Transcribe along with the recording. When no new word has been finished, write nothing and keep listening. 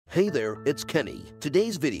Hey there, it's Kenny.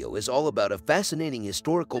 Today's video is all about a fascinating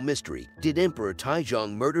historical mystery. Did Emperor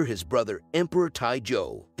Taizong murder his brother, Emperor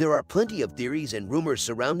Taizu? There are plenty of theories and rumors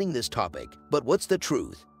surrounding this topic, but what's the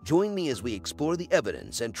truth? Join me as we explore the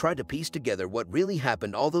evidence and try to piece together what really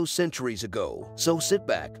happened all those centuries ago. So sit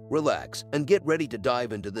back, relax, and get ready to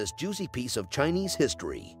dive into this juicy piece of Chinese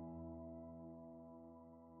history.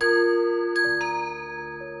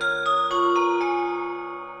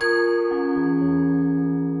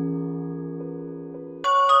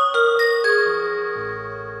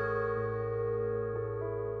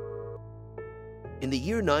 In the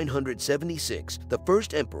year 976, the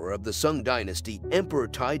first emperor of the Song Dynasty, Emperor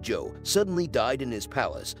Taizu, suddenly died in his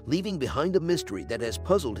palace, leaving behind a mystery that has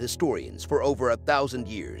puzzled historians for over 1,000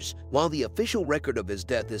 years. While the official record of his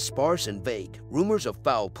death is sparse and vague, rumors of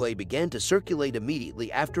foul play began to circulate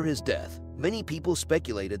immediately after his death. Many people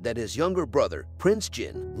speculated that his younger brother, Prince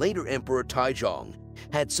Jin, later Emperor Taizong,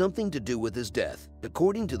 had something to do with his death.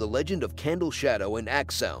 According to the legend of Candle Shadow and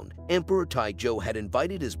Axe Sound, Emperor Taizu had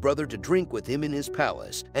invited his brother to drink with him in his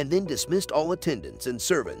palace and then dismissed all attendants and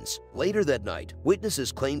servants. Later that night,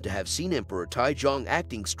 witnesses claimed to have seen Emperor Taizong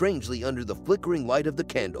acting strangely under the flickering light of the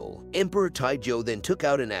candle. Emperor Taizu then took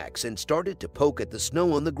out an axe and started to poke at the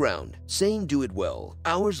snow on the ground, saying, "Do it well."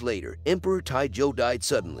 Hours later, Emperor Taizu died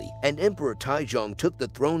suddenly, and Emperor Taizong took the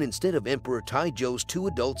throne instead of Emperor Taiju's two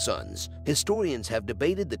adult sons. Historians have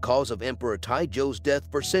debated the cause of Emperor Taiju's death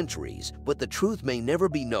for centuries, but the truth may never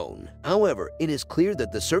be known. However, it is clear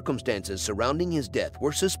that the circumstances surrounding his death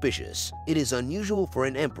were suspicious. It is unusual for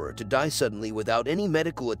an emperor to die suddenly without any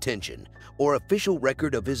medical attention or official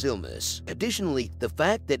record of his illness. Additionally, the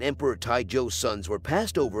fact that Emperor Taiju's sons were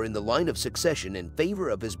passed over in the line of succession in favor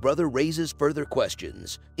of his brother raises further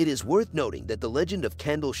questions. It is worth noting that the legend of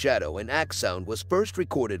Candle Shadow and Axe Sound was first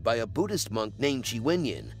recorded by a Buddhist monk named Shi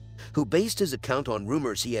Wenyan, who based his account on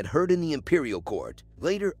rumors he had heard in the imperial court.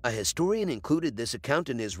 Later, a historian included this account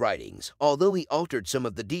in his writings, although he altered some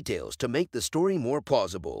of the details to make the story more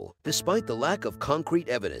plausible. Despite the lack of concrete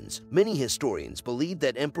evidence, many historians believe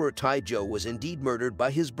that Emperor Taizu was indeed murdered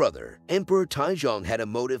by his brother. Emperor Taizong had a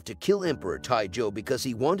motive to kill Emperor Taizu because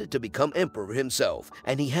he wanted to become emperor himself,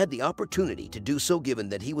 and he had the opportunity to do so given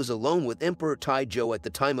that he was alone with Emperor Taizu at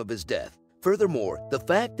the time of his death. Furthermore, the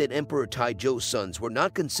fact that Emperor Taiju's sons were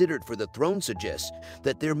not considered for the throne suggests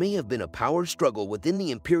that there may have been a power struggle within the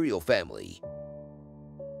imperial family.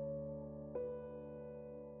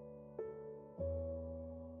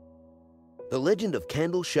 The legend of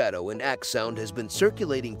Candle Shadow and Axe Sound has been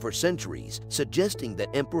circulating for centuries, suggesting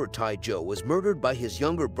that Emperor Taizu was murdered by his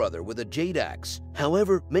younger brother with a jade axe.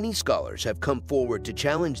 However, many scholars have come forward to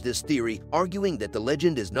challenge this theory, arguing that the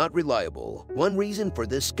legend is not reliable. One reason for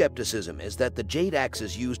this skepticism is that the jade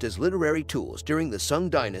axes used as literary tools during the Song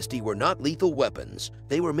Dynasty were not lethal weapons.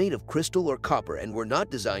 They were made of crystal or copper and were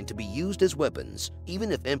not designed to be used as weapons.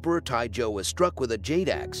 Even if Emperor Taizu was struck with a jade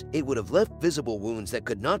axe, it would have left visible wounds that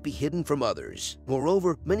could not be hidden from others.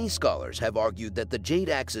 Moreover, many scholars have argued that the jade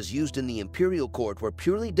axes used in the imperial court were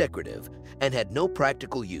purely decorative and had no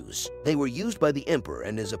practical use. They were used by the emperor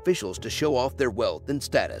and his officials to show off their wealth and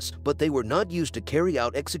status, but they were not used to carry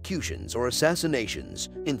out executions or assassinations.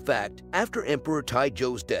 In fact, after Emperor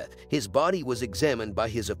Taiju's death, his body was examined by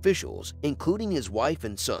his officials, including his wife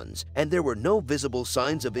and sons, and there were no visible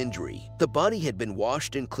signs of injury. The body had been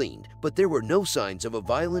washed and cleaned, but there were no signs of a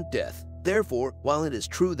violent death. Therefore, while it is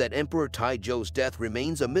true that Emperor Taiju's death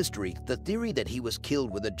remains a mystery, the theory that he was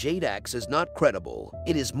killed with a jade axe is not credible.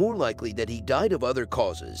 It is more likely that he died of other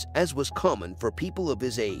causes, as was common for people of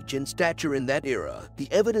his age and stature in that era.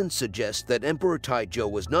 The evidence suggests that Emperor Taizu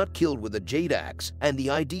was not killed with a jade axe, and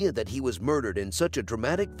the idea that he was murdered in such a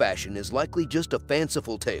dramatic fashion is likely just a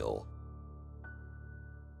fanciful tale.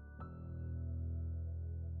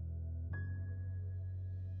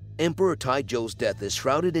 Emperor Taiju's death is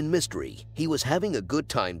shrouded in mystery. He was having a good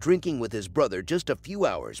time drinking with his brother just a few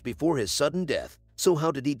hours before his sudden death. So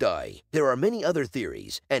how did he die? There are many other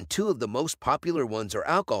theories, and two of the most popular ones are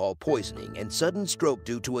alcohol poisoning and sudden stroke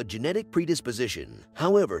due to a genetic predisposition.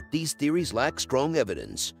 However, these theories lack strong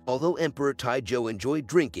evidence. Although Emperor Taizu enjoyed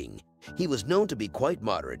drinking, he was known to be quite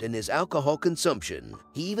moderate in his alcohol consumption.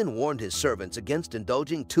 He even warned his servants against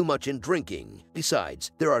indulging too much in drinking. Besides,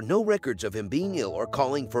 there are no records of him being ill or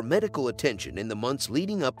calling for medical attention in the months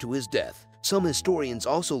leading up to his death. Some historians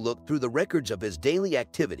also looked through the records of his daily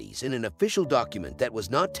activities in an official document that was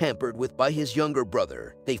not tampered with by his younger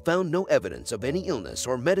brother. They found no evidence of any illness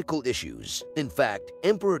or medical issues. In fact,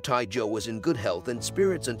 Emperor Taizong was in good health and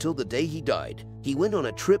spirits until the day he died. He went on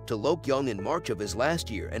a trip to Lokyang in March of his last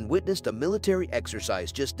year and witnessed a military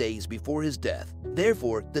exercise just days before his death.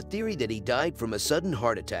 Therefore, the theory that he died from a sudden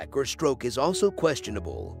heart attack or stroke is also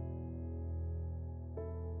questionable.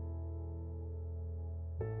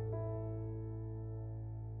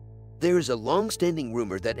 There is a long-standing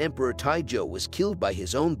rumor that Emperor Taizong was killed by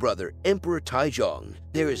his own brother, Emperor Taizong.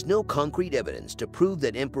 There is no concrete evidence to prove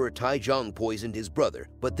that Emperor Taizong poisoned his brother,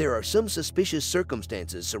 but there are some suspicious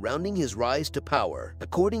circumstances surrounding his rise to power.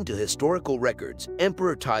 According to historical records,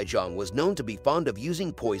 Emperor Taizong was known to be fond of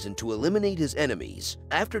using poison to eliminate his enemies.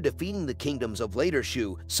 After defeating the kingdoms of Later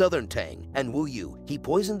Shu, Southern Tang, and Wu Yu, he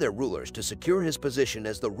poisoned their rulers to secure his position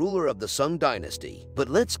as the ruler of the Song Dynasty. But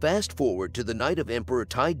let's fast forward to the night of Emperor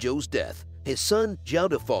Taizong's death. His son, Zhou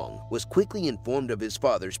Difeng, was quickly informed of his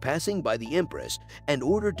father's passing by the empress and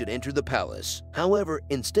ordered to enter the palace. However,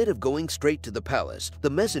 instead of going straight to the palace, the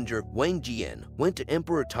messenger, Wang Jian, went to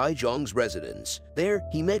Emperor Taizong's residence. There,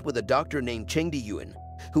 he met with a doctor named Cheng Diyuan,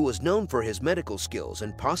 who was known for his medical skills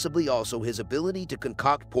and possibly also his ability to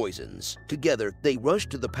concoct poisons. Together, they rushed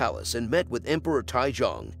to the palace and met with Emperor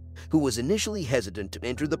Taizong, who was initially hesitant to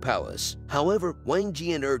enter the palace. However, Wang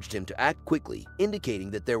Jian urged him to act quickly,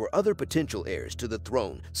 indicating that there were other potential heirs to the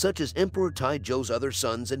throne, such as Emperor Taizong's other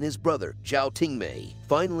sons and his brother, Zhao Tingmei.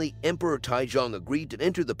 Finally, Emperor Taizong agreed to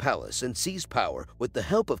enter the palace and seize power with the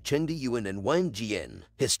help of Cheng Diyuan and Wang Jian.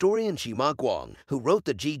 Historian Sima Guang, who wrote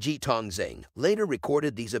the Jiji Tongzang, later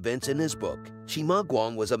recorded these events in his book. Sima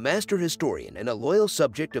Guang was a master historian and a loyal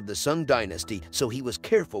subject of the Song Dynasty, so he was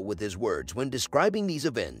careful with his words when describing these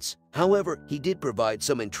events. However, he did provide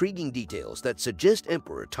some intriguing details that suggest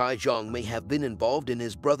Emperor Taizong may have been involved in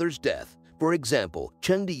his brother's death. For example,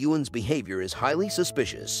 Cheng Diyuan's behavior is highly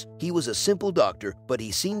suspicious. He was a simple doctor, but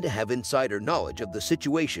he seemed to have insider knowledge of the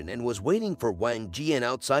situation and was waiting for Wang Jian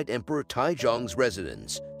outside Emperor Taizong's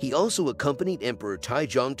residence. He also accompanied Emperor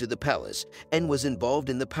Taizong to the palace and was involved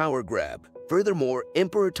in the power grab. Furthermore,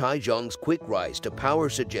 Emperor Taizong's quick rise to power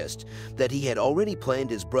suggests that he had already planned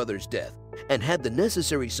his brother's death and had the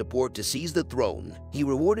necessary support to seize the throne. He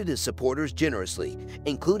rewarded his supporters generously,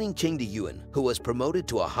 including Cheng Diyuan, who was promoted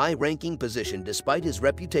to a high-ranking position despite his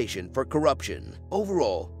reputation for corruption.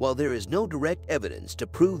 Overall, while there is no direct evidence to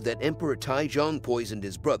prove that Emperor Taizong poisoned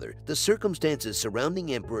his brother, the circumstances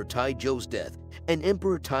surrounding Emperor Taizong's death and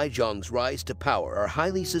Emperor Taizong's rise to power are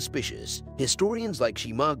highly suspicious. Historians like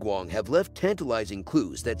Sima Guang have left tantalizing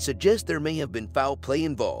clues that suggest there may have been foul play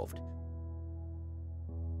involved.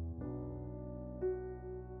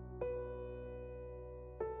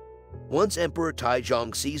 Once Emperor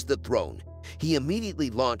Taizong seized the throne, he immediately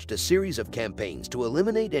launched a series of campaigns to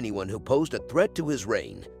eliminate anyone who posed a threat to his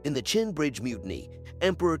reign. In the Qin Bridge Mutiny,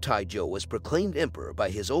 Emperor Taizong was proclaimed emperor by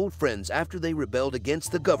his old friends after they rebelled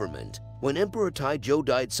against the government. When Emperor Taizong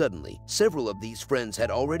died suddenly, several of these friends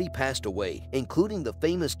had already passed away, including the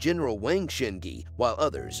famous General Wang Shengi, while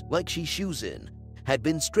others, like Shi Shuzhen, had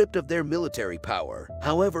been stripped of their military power.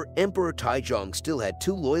 However, Emperor Taizong still had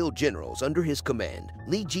two loyal generals under his command,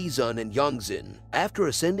 Li Jizun and Yang Xin. After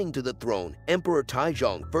ascending to the throne, Emperor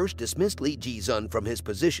Taizong first dismissed Li Jizun from his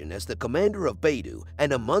position as the commander of Beidou,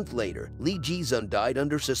 and a month later, Li Jizun died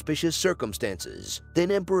under suspicious circumstances.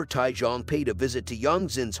 Then Emperor Taizong paid a visit to Yang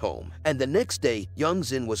Xin's home, and the next day, Yang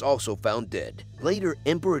Xin was also found dead. Later,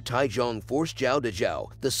 Emperor Taizong forced Zhao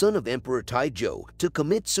Dezhao, the son of Emperor Taizong, to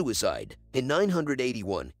commit suicide. In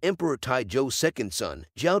 981, Emperor Taizong's second son,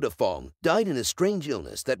 Zhao Difeng, died in a strange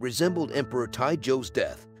illness that resembled Emperor Taizong's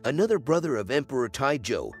death. Another brother of Emperor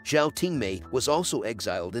Taizong, Zhao Tingmei, was also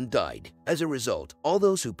exiled and died. As a result, all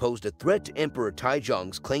those who posed a threat to Emperor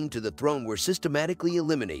Taizong's claim to the throne were systematically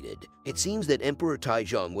eliminated. It seems that Emperor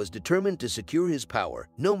Taizong was determined to secure his power,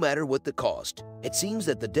 no matter what the cost. It seems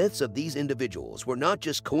that the deaths of these individuals were not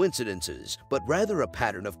just coincidences, but rather a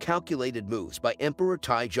pattern of calculated moves by Emperor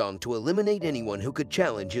Taizong to eliminate anyone who could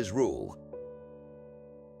challenge his rule.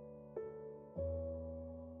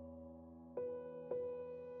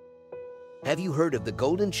 Have you heard of the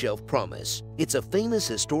Golden Shelf Promise? It's a famous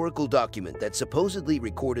historical document that supposedly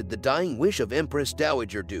recorded the dying wish of Empress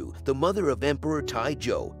Dowager Du, the mother of Emperor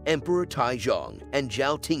Taizong, Emperor Taizong, and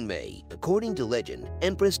Zhao Tingmei. According to legend,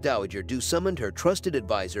 Empress Dowager Du summoned her trusted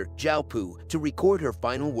advisor, Zhao Pu, to record her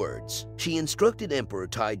final words. She instructed Emperor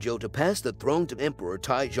Taizong to pass the throne to Emperor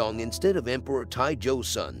Taizong instead of Emperor Taizong's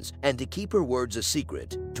sons, and to keep her words a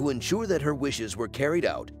secret. To ensure that her wishes were carried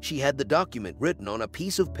out, she had the document written on a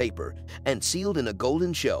piece of paper and sealed in a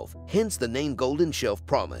golden shelf, hence the name Golden Shelf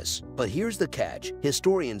Promise. But here's the catch.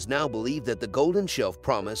 Historians now believe that the Golden Shelf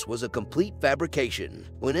Promise was a complete fabrication.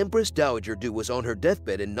 When Empress Dowager Du was on her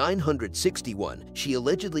deathbed in 961, she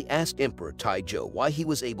allegedly asked Emperor Taizu why he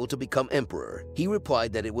was able to become emperor. He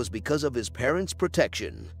replied that it was because of his parents'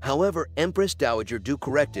 protection. However, Empress Dowager Du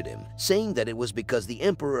corrected him, saying that it was because the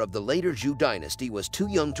emperor of the Later Zhou Dynasty was too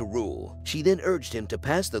young to rule. She then urged him to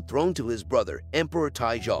pass the throne to his brother, Emperor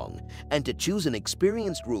Taizong, and to choose an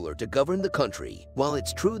experienced ruler to govern the country. While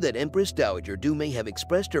it's true that Empress Dowager Du may have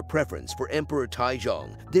expressed her preference for Emperor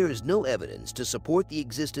Taizong, there is no evidence to support the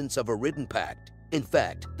existence of a written pact. In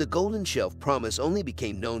fact, the Golden Shelf Promise only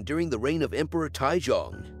became known during the reign of Emperor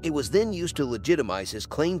Taizong. It was then used to legitimize his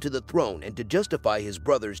claim to the throne and to justify his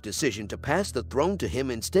brother's decision to pass the throne to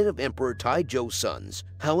him instead of Emperor Taizou's sons.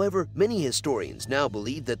 However, many historians now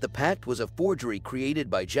believe that the pact was a forgery created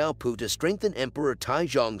by Zhao Pu to strengthen Emperor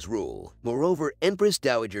Taizong's rule. Moreover, Empress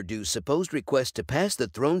Dowager Du's supposed request to pass the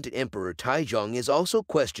throne to Emperor Taizong is also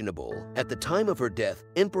questionable. At the time of her death,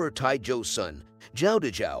 Emperor Taizou's son, Zhao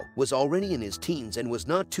Dezhao, was already in his teens and was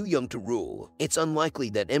not too young to rule. It's unlikely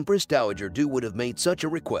that Empress Dowager Du would have made such a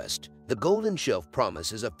request. The Golden Shelf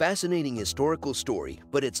Promise is a fascinating historical story,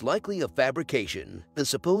 but it's likely a fabrication. The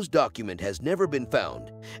supposed document has never been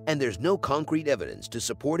found, and there's no concrete evidence to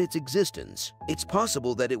support its existence. It's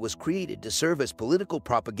possible that it was created to serve as political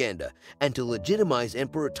propaganda and to legitimize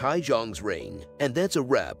Emperor Taizong's reign. And that's a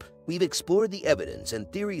wrap. We've explored the evidence and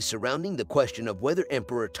theories surrounding the question of whether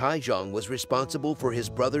Emperor Taizong was responsible for his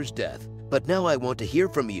brother's death. But now I want to hear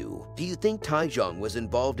from you. Do you think Taizong was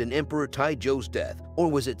involved in Emperor Taizou's death, or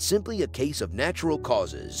was it simply a case of natural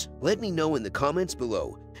causes? Let me know in the comments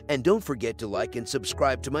below, and don't forget to like and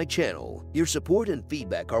subscribe to my channel. Your support and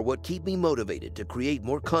feedback are what keep me motivated to create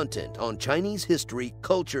more content on Chinese history,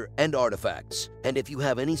 culture, and artifacts. And if you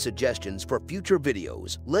have any suggestions for future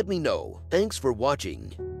videos, let me know. Thanks for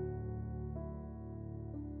watching.